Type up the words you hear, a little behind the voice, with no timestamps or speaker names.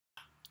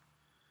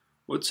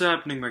What's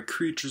happening, my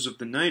creatures of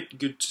the night?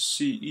 Good to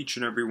see each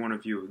and every one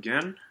of you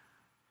again.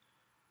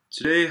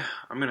 Today,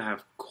 I'm going to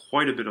have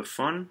quite a bit of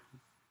fun.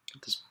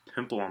 Got this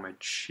pimple on my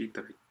cheek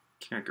that I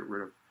can't get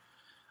rid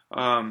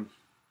of.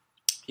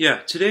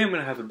 Today I'm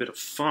going to have a bit of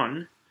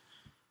fun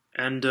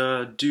and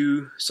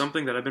do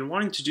something that I've been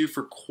wanting to do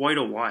for quite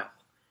a while.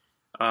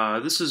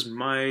 This is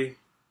my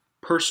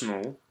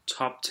personal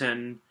top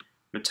 10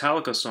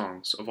 Metallica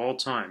songs of all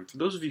time. For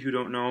those of you who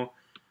don't know,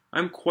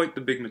 I'm quite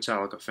the big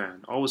Metallica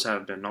fan. Always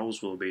have been,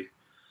 always will be.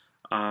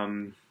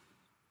 Jeez,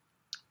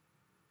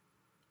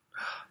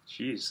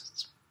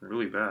 it's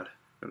really bad.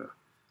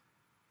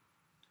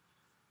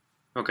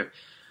 Okay,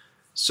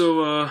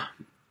 so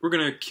we're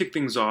gonna kick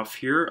things off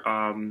here.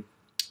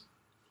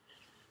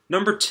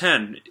 Number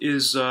 10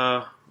 is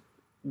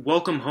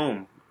Welcome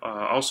Home,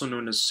 also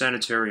known as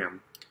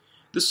Sanitarium.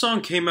 This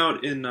song came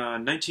out in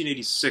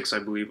 1986, I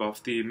believe,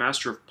 off the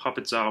Master of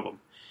Puppets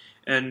album,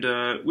 and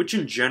which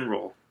in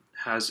general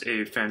has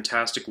a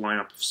fantastic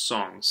lineup of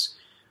songs.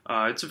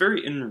 It's a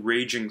very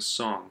enraging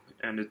song,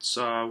 and it's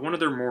one of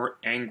their more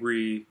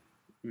angry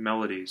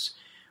melodies.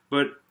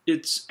 But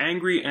it's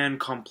angry and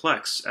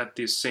complex at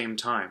the same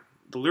time.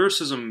 The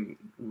lyricism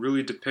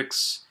really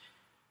depicts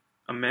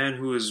a man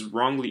who is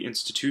wrongly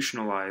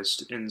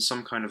institutionalized in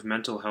some kind of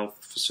mental health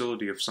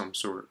facility of some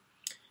sort.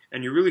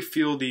 And you really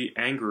feel the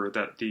anger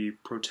that the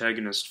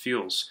protagonist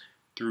feels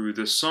through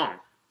this song.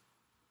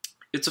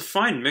 It's a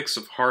fine mix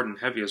of hard and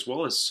heavy, as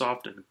well as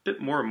soft and a bit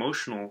more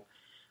emotional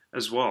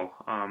as well.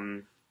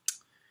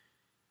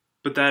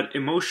 But that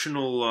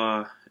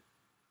emotional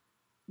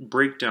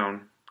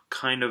breakdown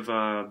kind of,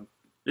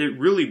 it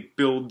really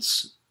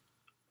builds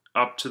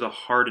up to the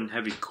hard and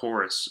heavy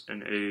chorus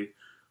in a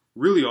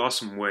really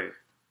awesome way.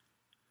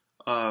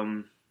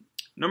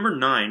 Number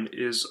 9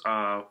 is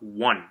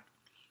One.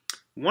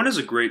 One is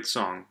a great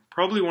song,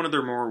 probably one of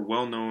their more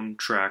well-known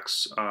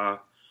tracks. A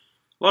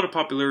lot of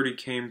popularity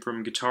came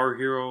from Guitar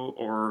Hero,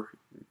 or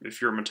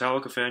if you're a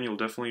Metallica fan, you'll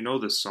definitely know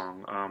this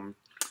song.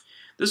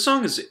 This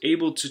song is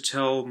able to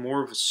tell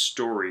more of a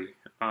story.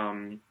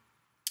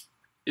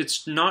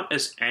 It's not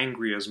as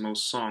angry as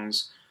most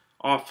songs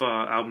off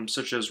albums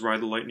such as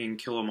Ride the Lightning,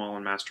 Kill 'Em All,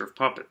 and Master of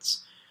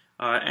Puppets.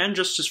 And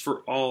Justice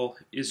for All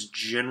is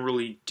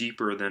generally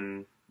deeper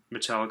than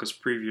Metallica's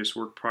previous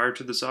work prior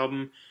to this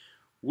album,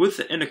 with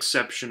an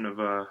exception of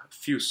a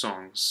few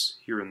songs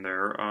here and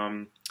there.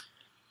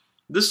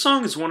 This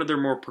song is one of their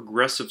more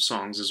progressive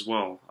songs as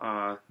well.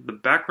 The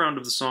background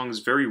of the song is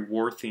very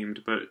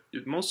war-themed, but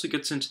it mostly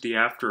gets into the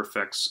after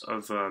effects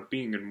of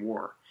being in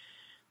war.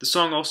 The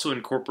song also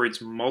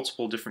incorporates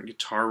multiple different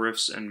guitar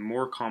riffs and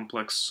more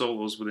complex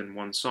solos within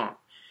one song,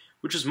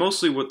 which is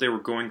mostly what they were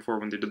going for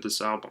when they did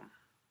this album.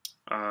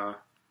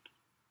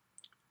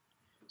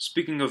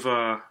 Speaking of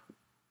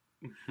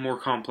more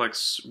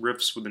complex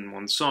riffs within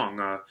one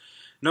song,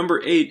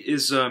 number 8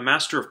 is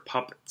Master of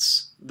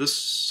Puppets. This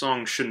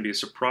song shouldn't be a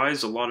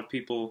surprise. A lot of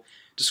people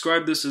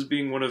describe this as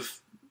being one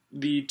of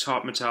the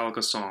top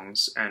Metallica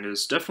songs, and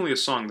is definitely a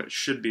song that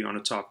should be on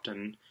a top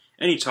 10,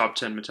 any top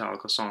 10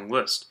 Metallica song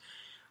list.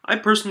 I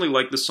personally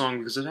like this song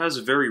because it has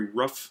a very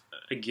rough,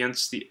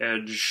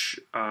 against-the-edge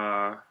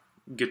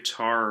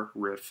guitar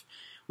riff,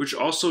 which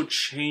also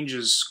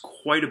changes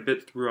quite a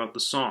bit throughout the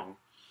song.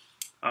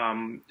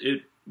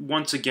 It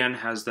once again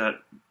has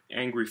that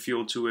angry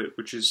feel to it,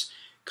 which is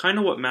kind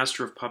of what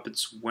Master of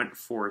Puppets went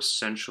for,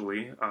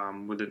 essentially,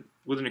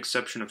 with an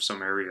exception of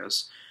some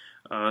areas.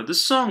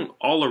 This song,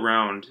 all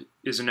around,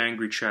 is an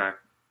angry track.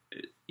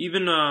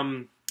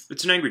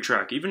 It's an angry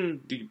track.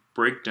 Even the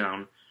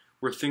breakdown,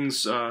 where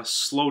things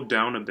slow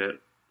down a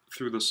bit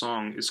through the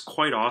song, is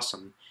quite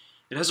awesome.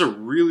 It has a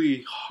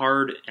really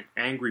hard and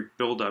angry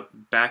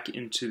build-up back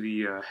into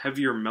the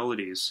heavier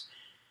melodies.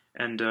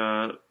 And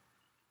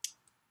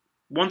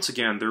once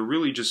again, there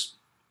really just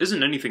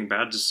isn't anything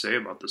bad to say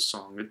about this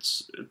song.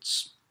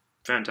 It's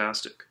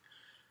fantastic.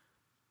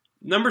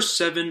 Number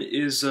 7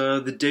 is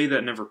The Day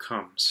That Never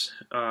Comes.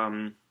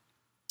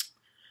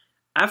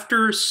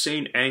 After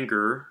Saint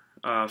Anger,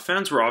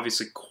 fans were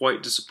obviously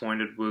quite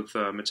disappointed with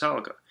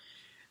Metallica.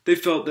 They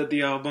felt that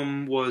the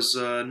album was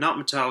not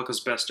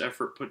Metallica's best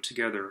effort put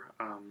together.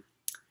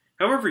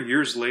 However,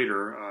 years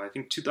later, I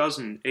think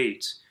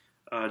 2008,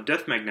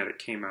 Death Magnetic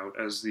came out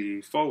as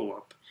the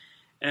follow-up.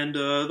 And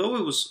though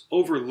it was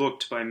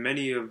overlooked by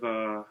many of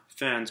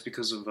fans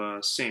because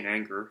of Saint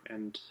Anger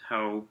and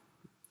how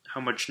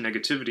much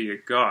negativity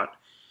it got,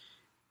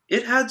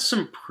 it had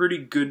some pretty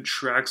good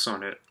tracks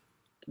on it.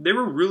 They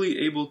were really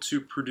able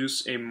to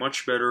produce a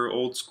much better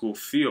old-school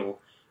feel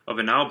of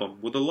an album,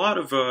 with a lot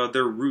of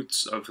their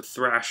roots of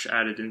thrash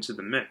added into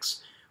the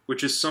mix,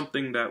 which is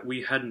something that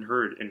we hadn't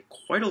heard in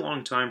quite a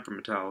long time from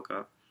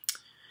Metallica.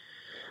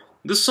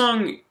 This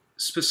song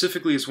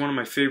specifically is one of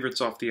my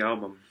favorites off the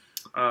album.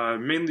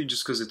 Mainly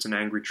just because it's an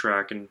angry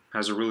track and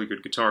has a really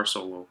good guitar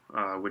solo,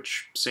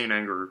 which Saint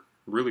Anger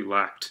really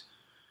lacked.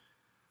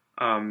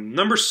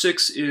 Number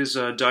 6 is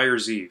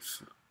Dyer's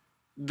Eve.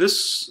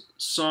 This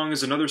song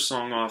is another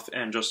song off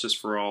And Justice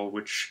for All,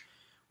 which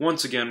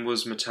once again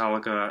was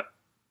Metallica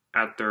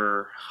at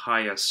their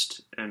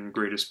highest and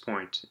greatest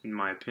point, in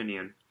my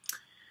opinion.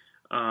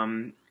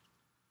 Um,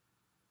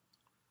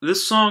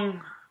 this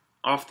song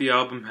off the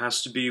album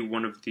has to be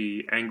one of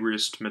the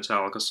angriest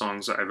Metallica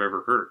songs I've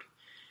ever heard.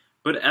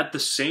 But at the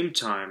same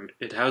time,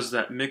 it has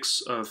that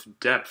mix of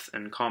depth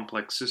and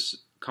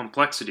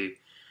complexity,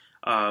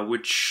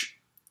 which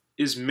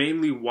is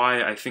mainly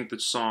why I think the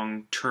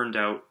song turned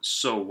out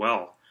so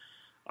well.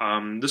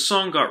 The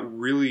song got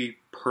really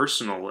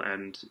personal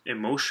and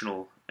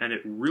emotional, and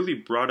it really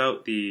brought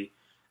out the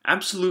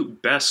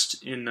absolute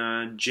best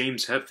in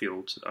James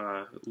Hetfield,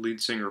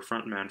 lead singer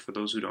frontman for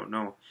those who don't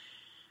know,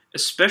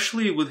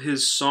 especially with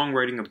his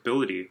songwriting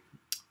ability.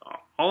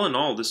 All in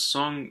all, this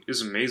song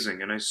is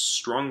amazing, and I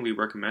strongly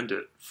recommend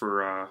it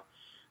for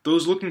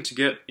those looking to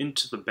get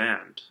into the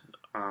band,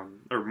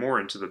 or more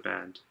into the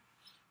band.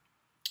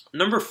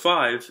 Number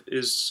 5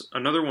 is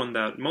another one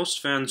that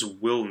most fans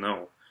will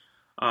know.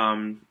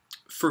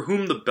 For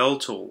Whom the Bell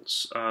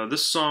Tolls.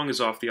 This song is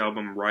off the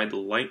album Ride the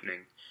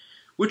Lightning,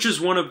 which is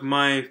one of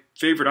my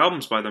favorite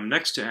albums by them,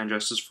 next to And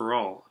Justice for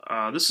All.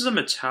 This is a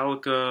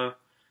Metallica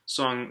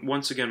song,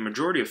 once again,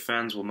 majority of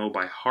fans will know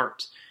by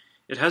heart.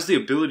 It has the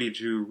ability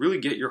to really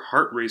get your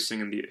heart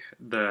racing and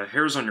the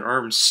hairs on your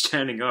arms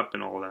standing up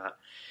and all that.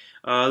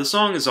 The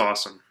song is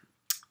awesome.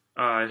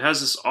 It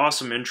has this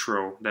awesome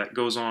intro that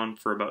goes on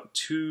for about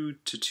 2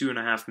 to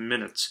 2.5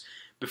 minutes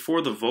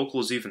before the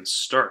vocals even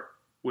start,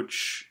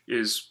 which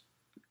is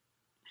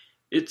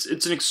it's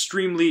an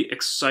extremely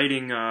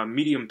exciting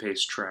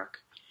medium-paced track.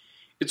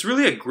 It's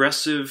really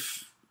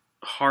aggressive,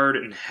 hard,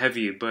 and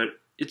heavy, but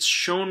it's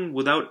shown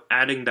without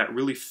adding that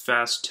really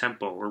fast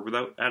tempo or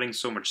without adding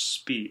so much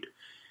speed,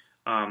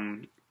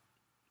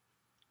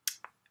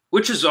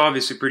 which is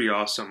obviously pretty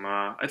awesome.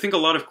 I think a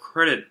lot of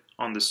credit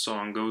on this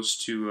song goes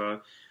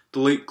to the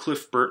late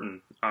Cliff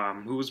Burton,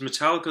 who was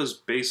Metallica's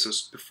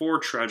bassist before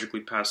tragically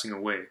passing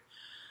away.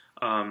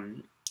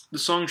 The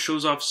song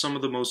shows off some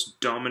of the most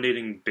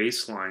dominating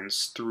bass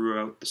lines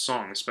throughout the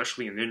song,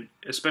 especially in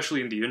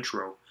the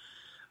intro.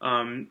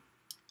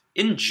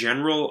 In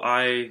general,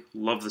 I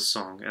love this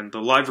song, and the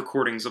live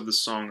recordings of this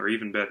song are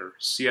even better.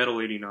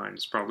 Seattle '89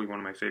 is probably one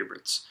of my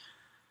favorites.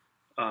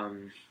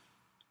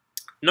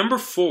 Number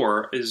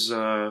 4 is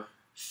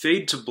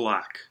Fade to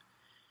Black.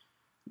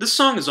 This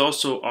song is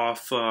also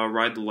off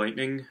Ride the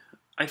Lightning.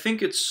 I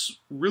think it's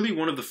really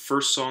one of the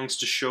first songs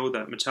to show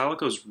that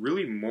Metallica is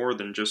really more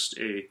than just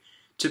a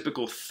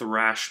typical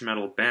thrash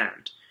metal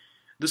band.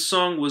 This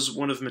song was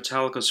one of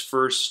Metallica's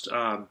first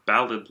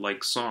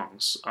ballad-like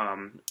songs.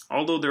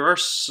 Although there are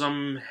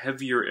some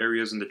heavier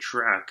areas in the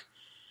track,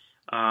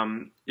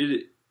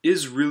 it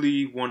is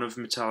really one of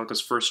Metallica's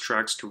first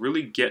tracks to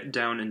really get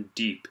down and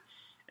deep,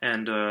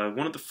 and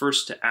one of the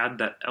first to add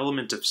that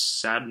element of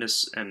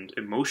sadness and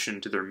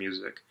emotion to their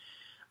music.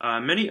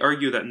 Many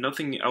argue that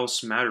Nothing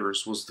Else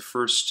Matters was the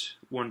first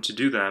one to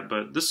do that,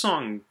 but this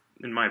song,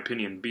 in my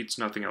opinion, beats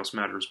Nothing Else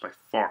Matters by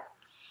far.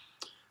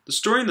 The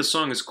story in the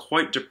song is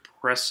quite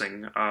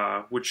depressing,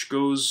 which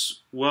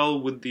goes well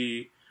with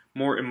the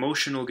more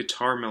emotional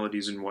guitar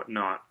melodies and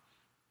whatnot.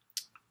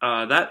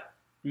 That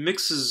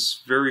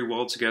mixes very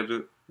well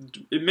together.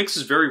 It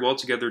mixes very well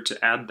together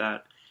to add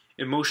that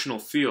emotional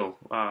feel,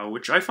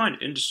 which I find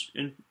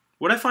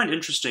what I find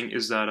interesting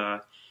is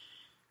that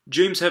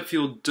James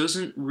Hetfield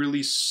doesn't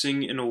really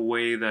sing in a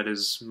way that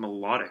is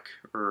melodic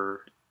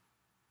or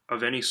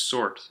of any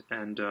sort,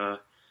 and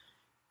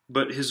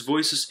but his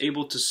voice is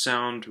able to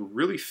sound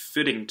really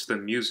fitting to the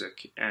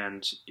music,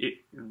 and it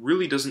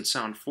really doesn't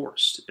sound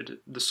forced.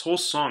 This whole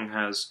song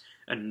has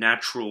a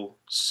natural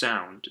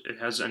sound. It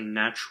has a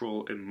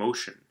natural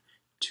emotion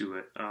to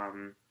it.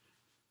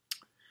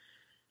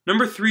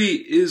 Number 3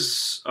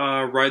 is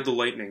Ride the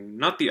Lightning.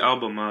 Not the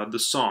album, the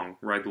song,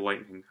 Ride the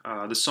Lightning.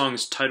 The song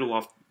is titled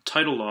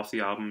off the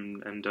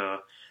album, and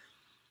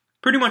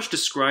pretty much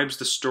describes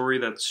the story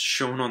that's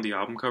shown on the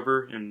album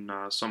cover in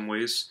some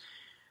ways.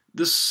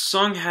 This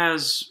song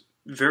has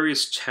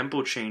various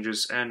tempo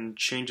changes and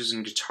changes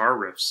in guitar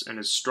riffs, and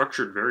is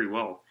structured very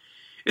well.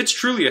 It's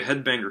truly a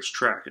headbanger's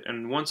track,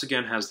 and once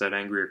again has that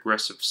angry,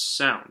 aggressive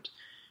sound.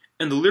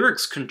 And the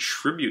lyrics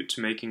contribute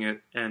to making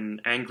it an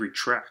angry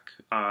track,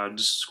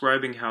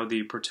 describing how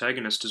the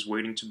protagonist is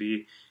waiting to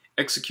be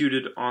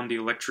executed on the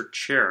electric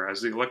chair,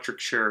 as the electric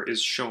chair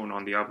is shown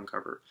on the album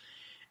cover.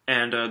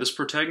 And this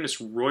protagonist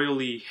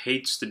royally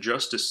hates the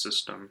justice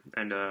system,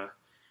 and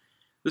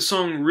this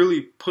song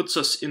really puts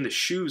us in the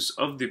shoes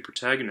of the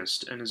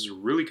protagonist and is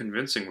really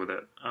convincing with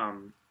it.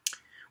 I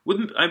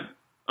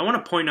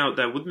want to point out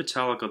that with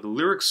Metallica, the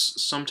lyrics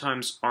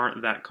sometimes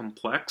aren't that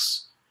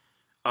complex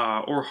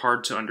or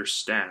hard to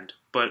understand,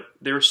 but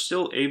they're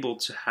still able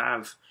to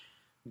have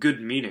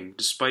good meaning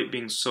despite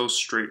being so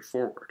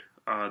straightforward.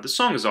 The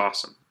song is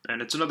awesome,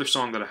 and it's another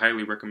song that I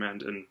highly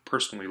recommend and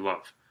personally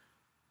love.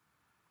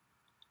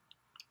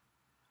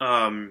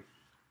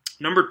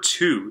 Number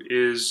 2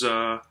 is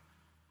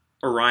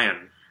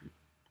Orion.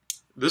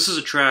 This is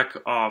a track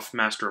off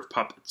Master of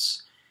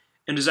Puppets,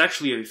 and is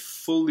actually a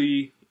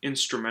fully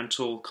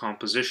instrumental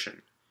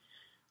composition.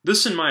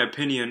 This, in my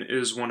opinion,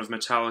 is one of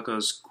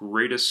Metallica's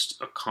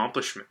greatest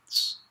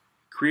accomplishments.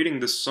 Creating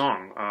this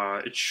song,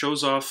 it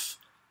shows off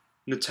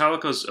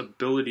Metallica's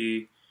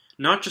ability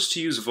not just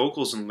to use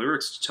vocals and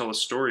lyrics to tell a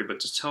story, but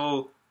to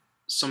tell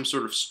some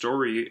sort of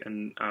story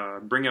and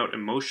bring out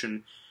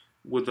emotion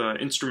with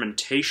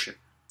instrumentation.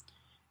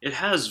 It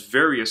has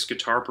various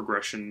guitar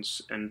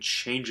progressions and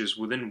changes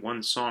within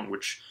one song,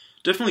 which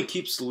definitely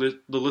keeps the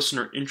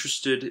listener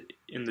interested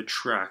in the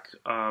track.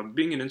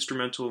 Being an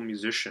instrumental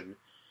musician,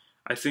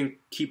 I think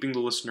keeping the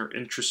listener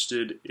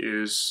interested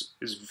is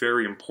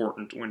very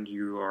important when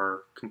you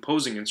are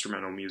composing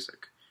instrumental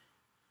music.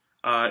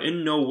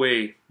 In no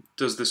way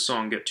does this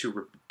song get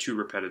too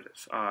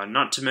repetitive.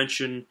 Not to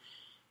mention,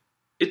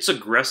 it's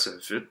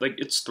aggressive.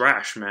 It's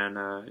thrash, man.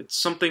 It's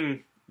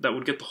something that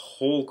would get the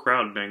whole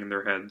crowd banging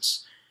their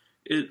heads.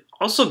 It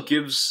also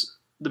gives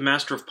the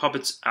Master of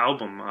Puppets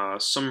album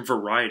some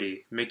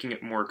variety, making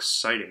it more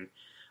exciting.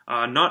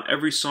 Not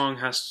every song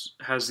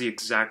has the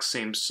exact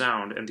same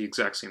sound and the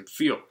exact same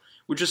feel,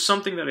 which is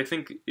something that I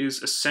think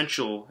is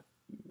essential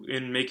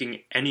in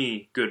making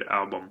any good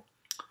album.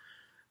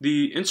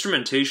 The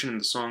instrumentation in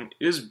the song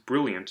is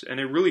brilliant,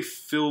 and it really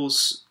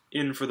fills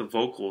in for the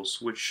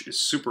vocals, which is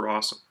super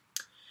awesome.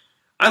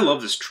 I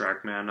love this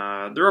track, man.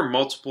 There are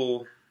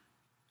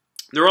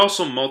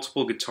also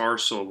multiple guitar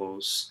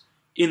solos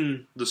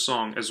in the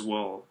song as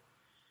well.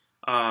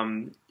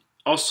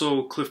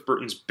 Also, Cliff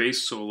Burton's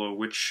bass solo,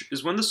 which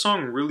is when the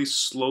song really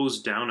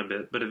slows down a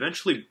bit, but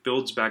eventually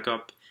builds back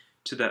up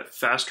to that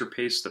faster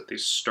pace that they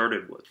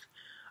started with.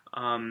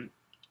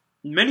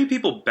 Many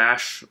people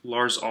bash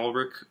Lars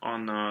Ulrich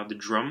on the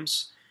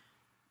drums,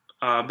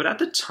 but at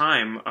the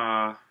time,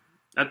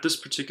 at this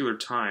particular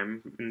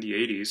time in the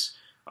 80s,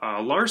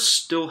 Lars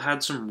still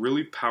had some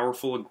really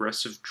powerful,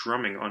 aggressive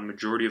drumming on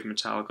majority of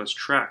Metallica's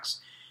tracks.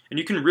 And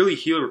you can really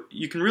hear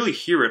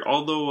it.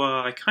 Although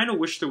I kind of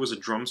wish there was a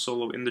drum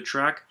solo in the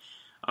track.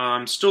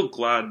 I'm still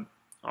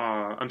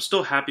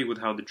happy with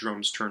how the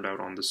drums turned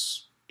out on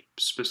this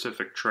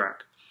specific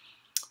track.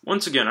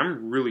 Once again,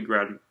 I'm really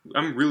glad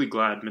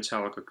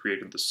Metallica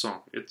created this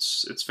song.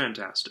 It's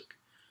fantastic.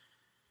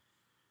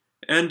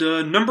 And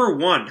number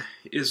 1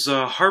 is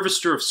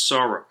Harvester of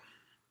Sorrow.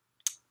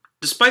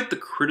 Despite the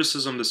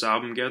criticism this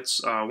album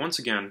gets, once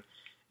again,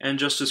 And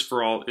Justice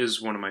for All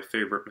is one of my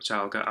favorite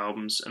Metallica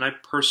albums, and I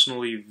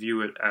personally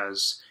view it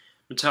as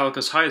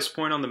Metallica's highest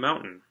point on the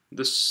mountain.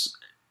 This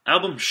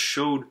album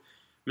showed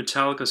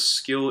Metallica's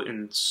skill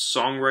in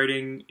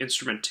songwriting,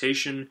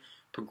 instrumentation,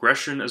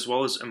 progression, as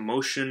well as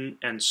emotion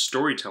and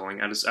storytelling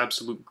at its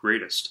absolute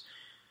greatest.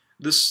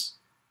 This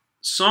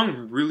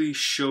song really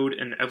showed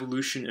an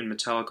evolution in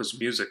Metallica's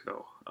music,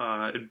 though.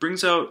 It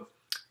brings out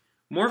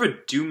more of a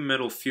doom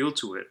metal feel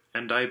to it,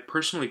 and I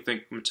personally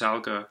think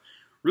Metallica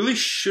really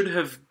should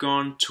have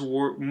gone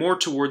more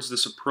towards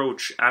this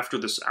approach after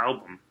this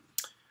album.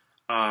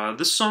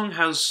 This song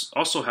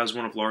also has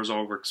one of Lars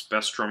Ulrich's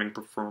best drumming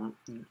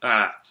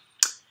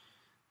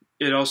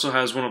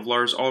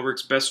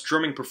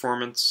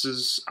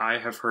performances I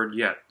have heard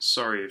yet.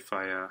 Sorry if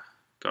I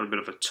got a bit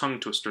of a tongue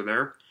twister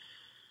there.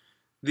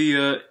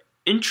 The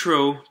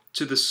intro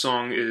to this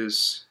song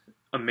is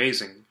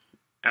amazing,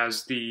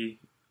 as the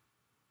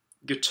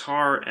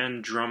guitar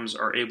and drums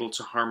are able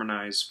to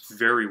harmonize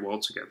very well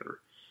together.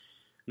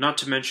 Not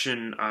to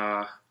mention,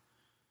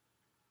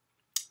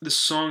 this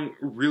song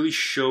really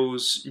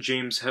shows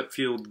James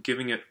Hetfield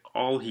giving it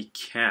all he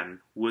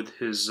can with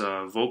his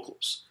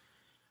vocals,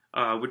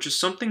 which is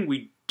something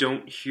we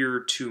don't hear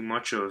too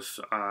much of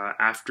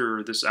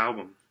after this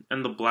album,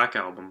 and the Black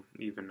Album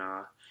even.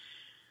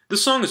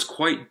 This song is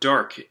quite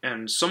dark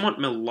and somewhat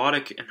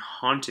melodic and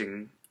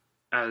haunting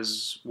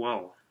as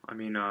well. I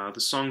mean, the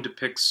song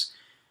depicts...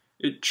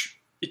 It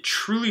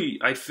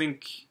truly, I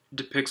think,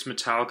 depicts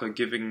Metallica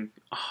giving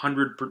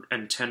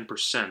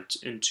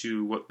 110%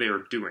 into what they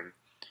are doing.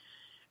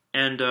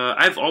 And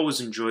I've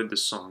always enjoyed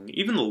this song.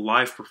 Even the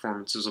live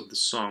performances of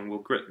this song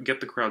will get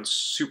the crowd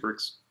super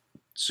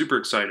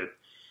excited.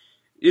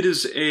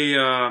 It's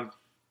a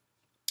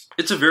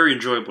very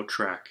enjoyable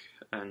track,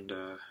 and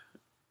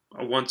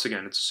once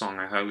again, it's a song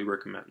I highly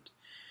recommend.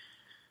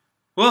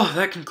 Well,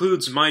 that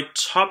concludes my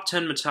top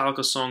 10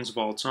 Metallica songs of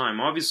all time.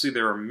 Obviously,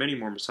 there are many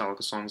more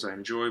Metallica songs I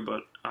enjoy,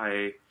 but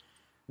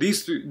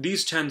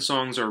these 10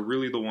 songs are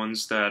really the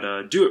ones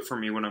that do it for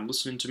me when I'm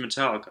listening to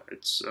Metallica.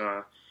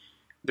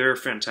 They're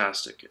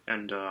fantastic,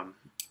 and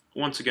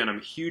once again, I'm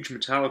a huge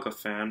Metallica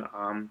fan.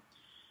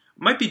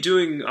 Might be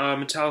doing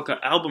Metallica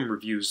album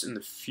reviews in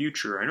the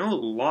future. I know a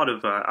lot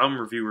of album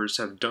reviewers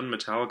have done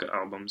Metallica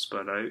albums,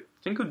 but I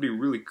think it would be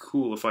really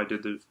cool if I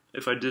did it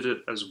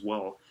as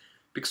well.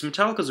 Because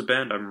Metallica's a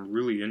band I'm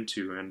really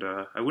into, and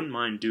I wouldn't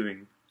mind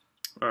doing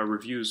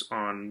reviews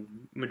on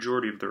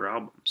majority of their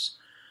albums.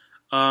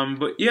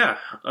 But yeah,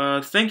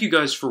 thank you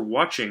guys for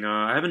watching.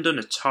 I haven't done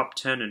a top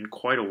 10 in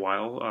quite a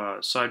while,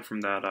 aside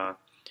from that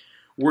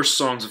worst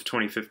songs of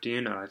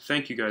 2015.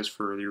 Thank you guys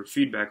for your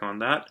feedback on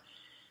that.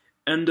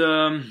 And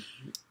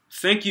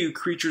thank you,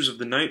 Creatures of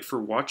the Night, for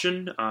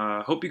watching.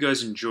 Hope you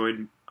guys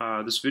enjoyed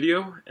this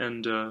video,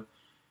 and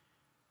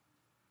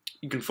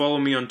You can follow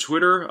me on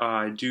Twitter.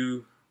 I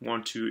do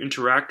want to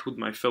interact with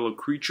my fellow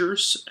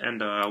creatures,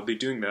 and I'll be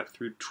doing that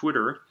through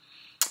Twitter.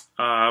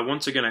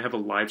 Once again, I have a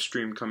live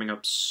stream coming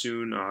up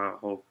soon.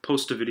 I'll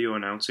post a video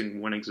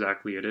announcing when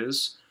exactly it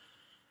is.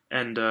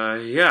 And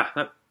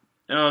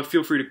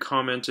feel free to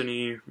comment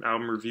any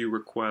album review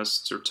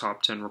requests or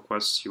top 10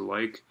 requests you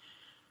like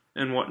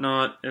and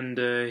whatnot. And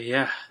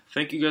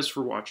thank you guys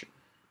for watching.